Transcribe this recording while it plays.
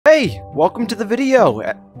Hey, welcome to the video.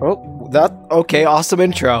 Okay, awesome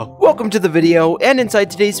intro. Welcome to the video, and inside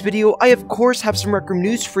today's video, I of course have some Rec Room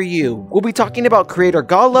news for you. We'll be talking about Creator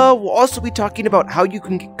Gala, we'll also be talking about how you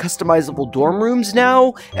can get customizable dorm rooms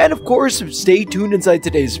now, and of course, stay tuned inside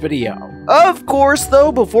today's video. Of course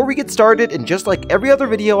though, before we get started, and just like every other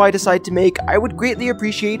video I decide to make, I would greatly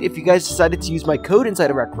appreciate if you guys decided to use my code inside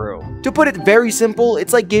of Rec Room. To put it very simple,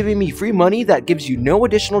 it's like giving me free money that gives you no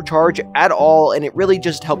additional charge at all, and it really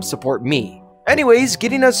just helps support me. Anyways,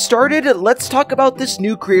 getting us started, let's talk about this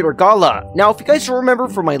new Creator Gala. Now, if you guys remember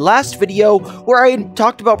from my last video, where I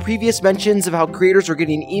talked about previous mentions of how creators were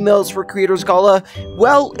getting emails for Creators Gala,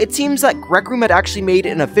 well, it seems like Rec Room had actually made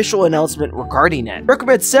an official announcement regarding it. Rec Room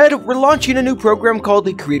had said, we're launching a new program called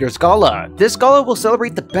the Creators Gala. This gala will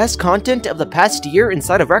celebrate the best content of the past year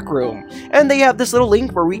inside of Rec Room, and they have this little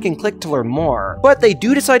link where we can click to learn more. But they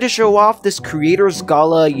do decide to show off this Creators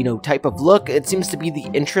Gala, type of look. It seems to be the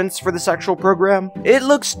entrance for this actual program. It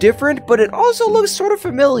looks different, but it also looks sort of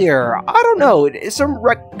familiar. I don't know, some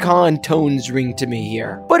retcon tones ring to me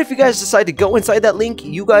here. But if you guys decide to go inside that link,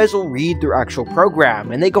 you guys will read their actual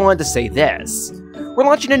program, and they go on to say this. We're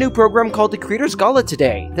launching a new program called the Creators Gala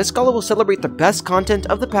today. This gala will celebrate the best content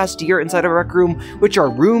of the past year inside of Rec Room, which are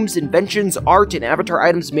rooms, inventions, art, and avatar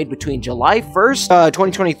items made between July 1st,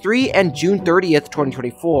 2023 and June 30th,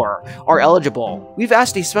 2024 are eligible. We've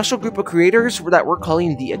asked a special group of creators that we're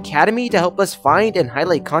calling the Academy to help us find and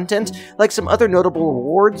highlight content like some other notable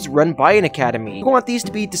awards run by an academy. We want these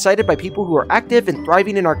to be decided by people who are active and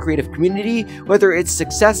thriving in our creative community, whether it's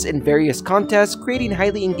success in various contests, creating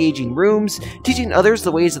highly engaging rooms, teaching others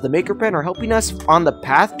the ways of the Maker Pen, are helping us on the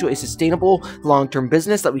path to a sustainable long-term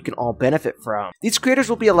business that we can all benefit from. These creators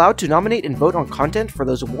will be allowed to nominate and vote on content for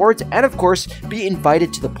those awards and of course be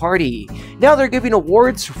invited to the party. Now they're giving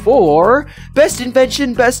awards for Best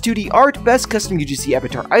Invention, Best 2D Art, Best Custom UGC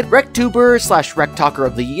Avatar, RecTuber / Rec Talker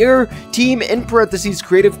of the Year, Team in parentheses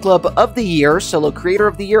Creative Club of the Year, Solo Creator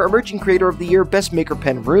of the Year, Emerging Creator of the Year, Best Maker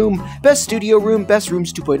Pen Room, Best Studio Room, Best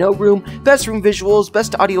Rooms 2.0 Room, Best Room Visuals,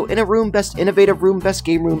 Best Audio in a Room, Best Innovative Room, Best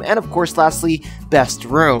Game Room, and of course lastly, Best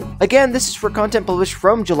Room. Again, this is for content published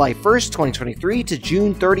from July 1st, 2023 to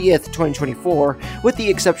June 30th, 2024, with the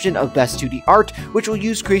exception of Best 2D Art, which will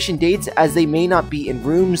use creation dates as they may not be in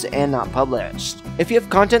rooms and not published. If you have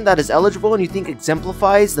content that is eligible and you think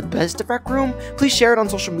exemplifies the best of Rec Room, please share it on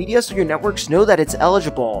social media so your networks know that it's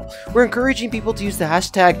eligible. We're encouraging people to use the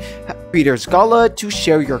hashtag Creators Gala to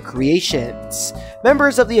share your creations.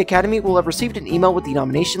 Members of the Academy will have received an email with the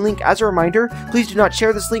nomination link. As a reminder, please do not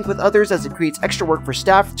share this link with others as it creates extra work for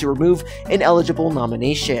staff to remove ineligible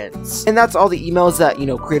nominations. And that's all the emails that,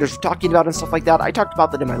 creators were talking about and stuff like that. I talked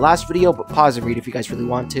about that in my last video, but pause and read if you guys really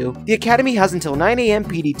want to. The Academy has until 9 AM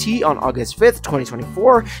PDT on August 5th,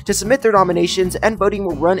 2024 to submit their nominations, and voting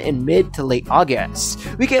will run in mid to late August.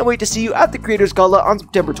 We can't wait to see you at the Creators Gala on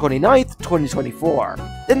September 29th, 2024.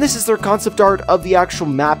 And this is their concept art of the actual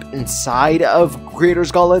map inside of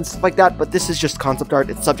Creators Gala and stuff like that, but this is just concept art,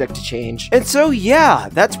 it's subject to change. And so yeah,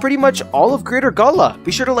 that's pretty much all of Creator Gala.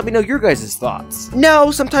 Be sure to let me know your guys' thoughts.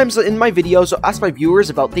 Now, sometimes in my videos, I'll ask my viewers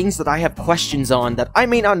about things that I have questions on that I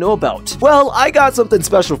may not know about. Well, I got something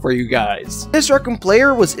special for you guys. This Rec Room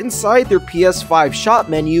player was inside their PS5 shop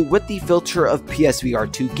menu with the filter of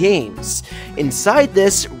PSVR 2 games. Inside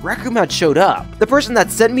this, Rec Room had showed up. The person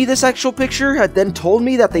that sent me this actual picture had then told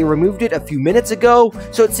me that they removed it a few minutes ago,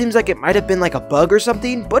 so it seems like it might have been like a bug or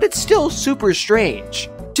something, but it's still super strange.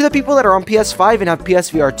 To the people that are on PS5 and have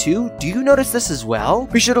PSVR 2, do you notice this as well?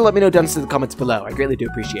 Be sure to let me know down in the comments below, I greatly do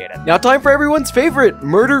appreciate it. Now time for everyone's favorite,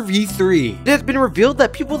 Murder v3. It has been revealed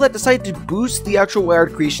that people that decide to boost the actual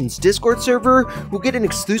Wired Creations Discord server will get an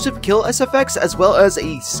exclusive kill SFX as well as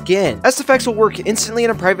a skin. SFX will work instantly in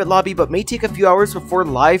a private lobby, but may take a few hours before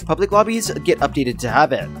live public lobbies get updated to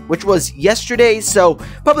have it, which was yesterday, so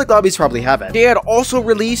public lobbies probably have it. They had also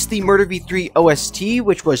released the Murder v3 OST,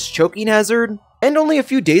 which was Choking Hazard. And only a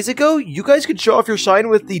few days ago, you guys could show off your shine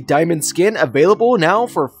with the diamond skin, available now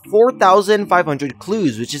for 4,500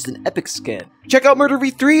 clues, which is an epic skin. Check out Murder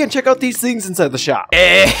v3 and check out these things inside the shop.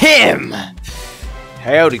 Ahem!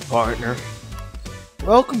 Howdy, partner.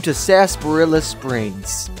 Welcome to Sarsaparilla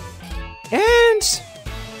Springs. And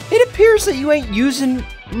it appears that you ain't using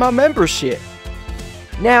my membership.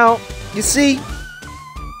 Now, you see,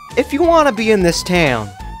 if you want to be in this town,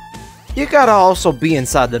 you gotta also be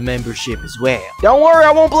inside the membership as well. Don't worry,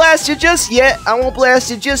 I won't blast you just yet.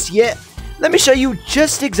 Let me show you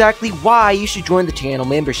just exactly why you should join the channel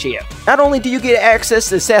membership. Not only do you get access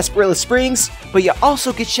to Sarsaparilla Springs, but you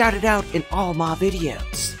also get shouted out in all my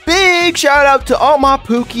videos. Big shout out to all my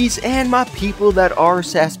Pookies and my people that are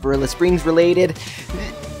Sarsaparilla Springs related.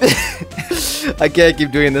 I can't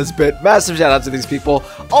keep doing this bit. Massive shout out to these people.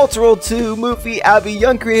 Alterworld 2, Moofy, Abby,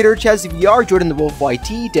 Young Creator, Chazzy VR, Jordan the Wolf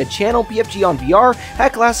YT, Dead Channel, PFG on VR,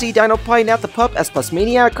 Hack Lassie, Dino Pie, Nat the Pup, S Plus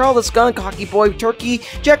Maniac, Carl the Skunk, Hockey Boy, Turkey,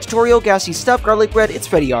 Jack Tutorial, Gassy Stuff, Garlic Red, It's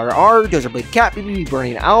Freddy RR, Dozerblade Cat, BB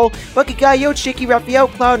Burning Owl, Bucket Guy, Yo, Shaky Raphael,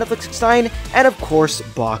 Cloud, Netflix 69, and of course,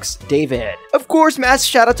 Box David. Of course, massive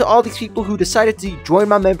shout out to all these people who decided to join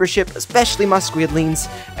my membership, especially my squidlings.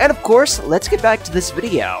 And of course, let's get back to this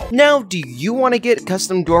video. Now, do you want to get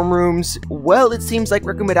custom dorm rooms? Well, it seems like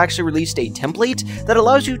Recroom had actually released a template that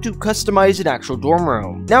allows you to customize an actual dorm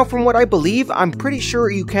room. Now, from what I believe, I'm pretty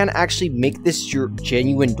sure you can actually make this your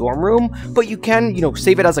genuine dorm room, but you can,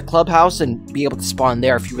 save it as a clubhouse and be able to spawn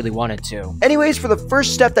there if you really wanted to. Anyways, for the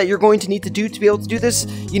first step that you're going to need to do to be able to do this,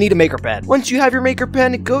 you need a maker pen. Once you have your maker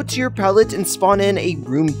pen, go to your palette and spawn in a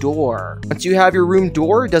room door. Once you have your room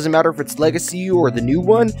door, it doesn't matter if it's legacy or the new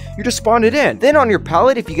one, you just spawn it in. Then on your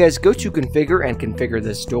palette, if you guys go to configure and configure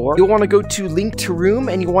this door, you'll want to go to link to room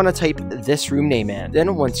and you want to type this room name in.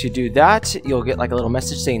 Then once you do that, you'll get like a little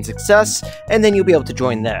message saying success, and then you'll be able to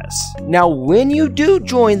join this. Now, when you do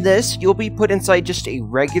join this, you'll be put inside just a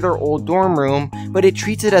regular old dorm room, but it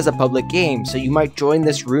treats it as a public game, so you might join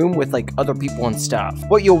this room with like other people and stuff.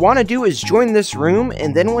 What you'll want to do is join this room,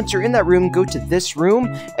 and then once you're in that room, go to this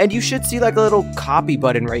room, and you should see like a little copy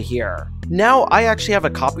button right here. Now, I actually have a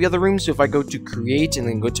copy of the room, so if I go to create and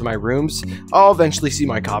then go to my rooms, I'll eventually see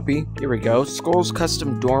my copy. Here we go, Skulls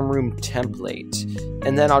Custom Dorm Room Template.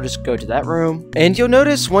 And then I'll just go to that room. And you'll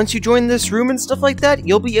notice once you join this room and stuff like that,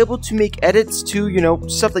 you'll be able to make edits to,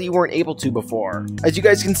 stuff that you weren't able to before. As you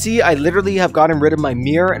guys can see, I literally have gotten rid of my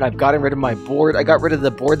mirror and I've gotten rid of my board. I got rid of the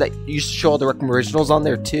board that used to show all the Recroom originals on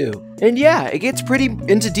there too. And yeah, it gets pretty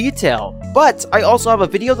into detail. But I also have a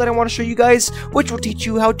video that I want to show you guys, which will teach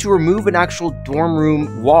you how to remove an actual dorm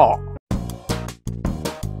room wall.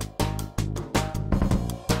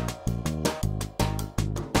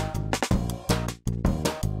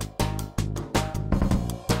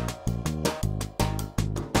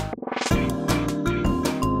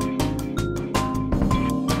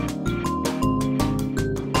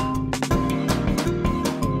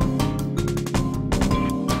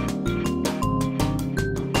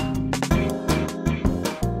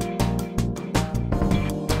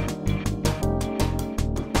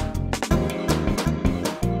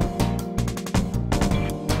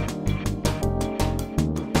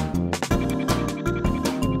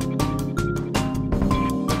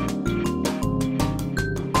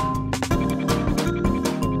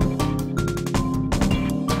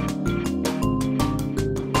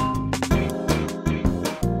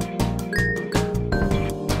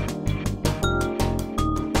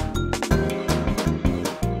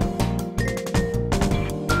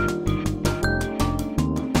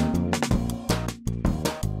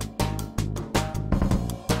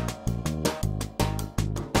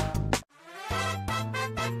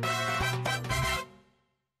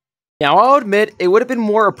 Now, I'll admit, it would have been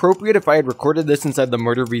more appropriate if I had recorded this inside the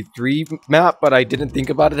Murder v3 map, but I didn't think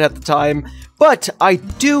about it at the time. But I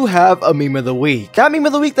do have a meme of the week. That meme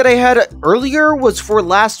of the week that I had earlier was for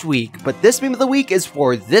last week, but this meme of the week is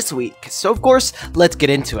for this week. So, of course, let's get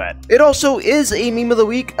into it. It also is a meme of the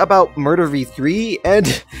week about Murder v3,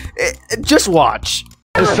 and just watch.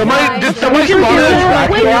 Did somebody spawn in a Dracula?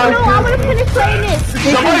 Wait, no, I'm gonna finish playing this.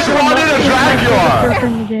 Somebody spawned in a Dracula!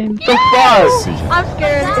 The fuck? I'm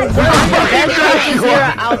scared. There's fucking Dracula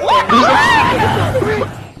out there.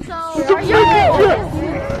 So, are you?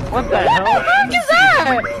 What the hell? What the fuck is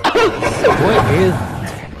that? What is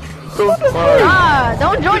the fuck?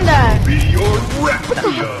 Don't join that.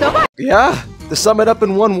 Yeah, to sum it up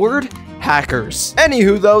in one word, hackers.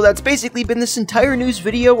 Anywho though, that's basically been this entire news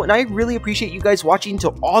video, and I really appreciate you guys watching to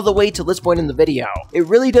all the way to this point in the video. It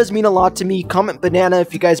really does mean a lot to me. Comment banana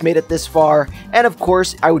if you guys made it this far, and of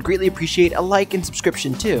course, I would greatly appreciate a like and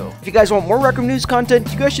subscription too. If you guys want more Recroom news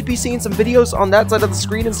content, you guys should be seeing some videos on that side of the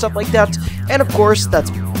screen and stuff like that, and of course,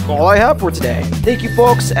 that's all I have for today. Thank you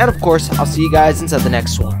folks, and of course, I'll see you guys inside the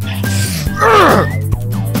next one.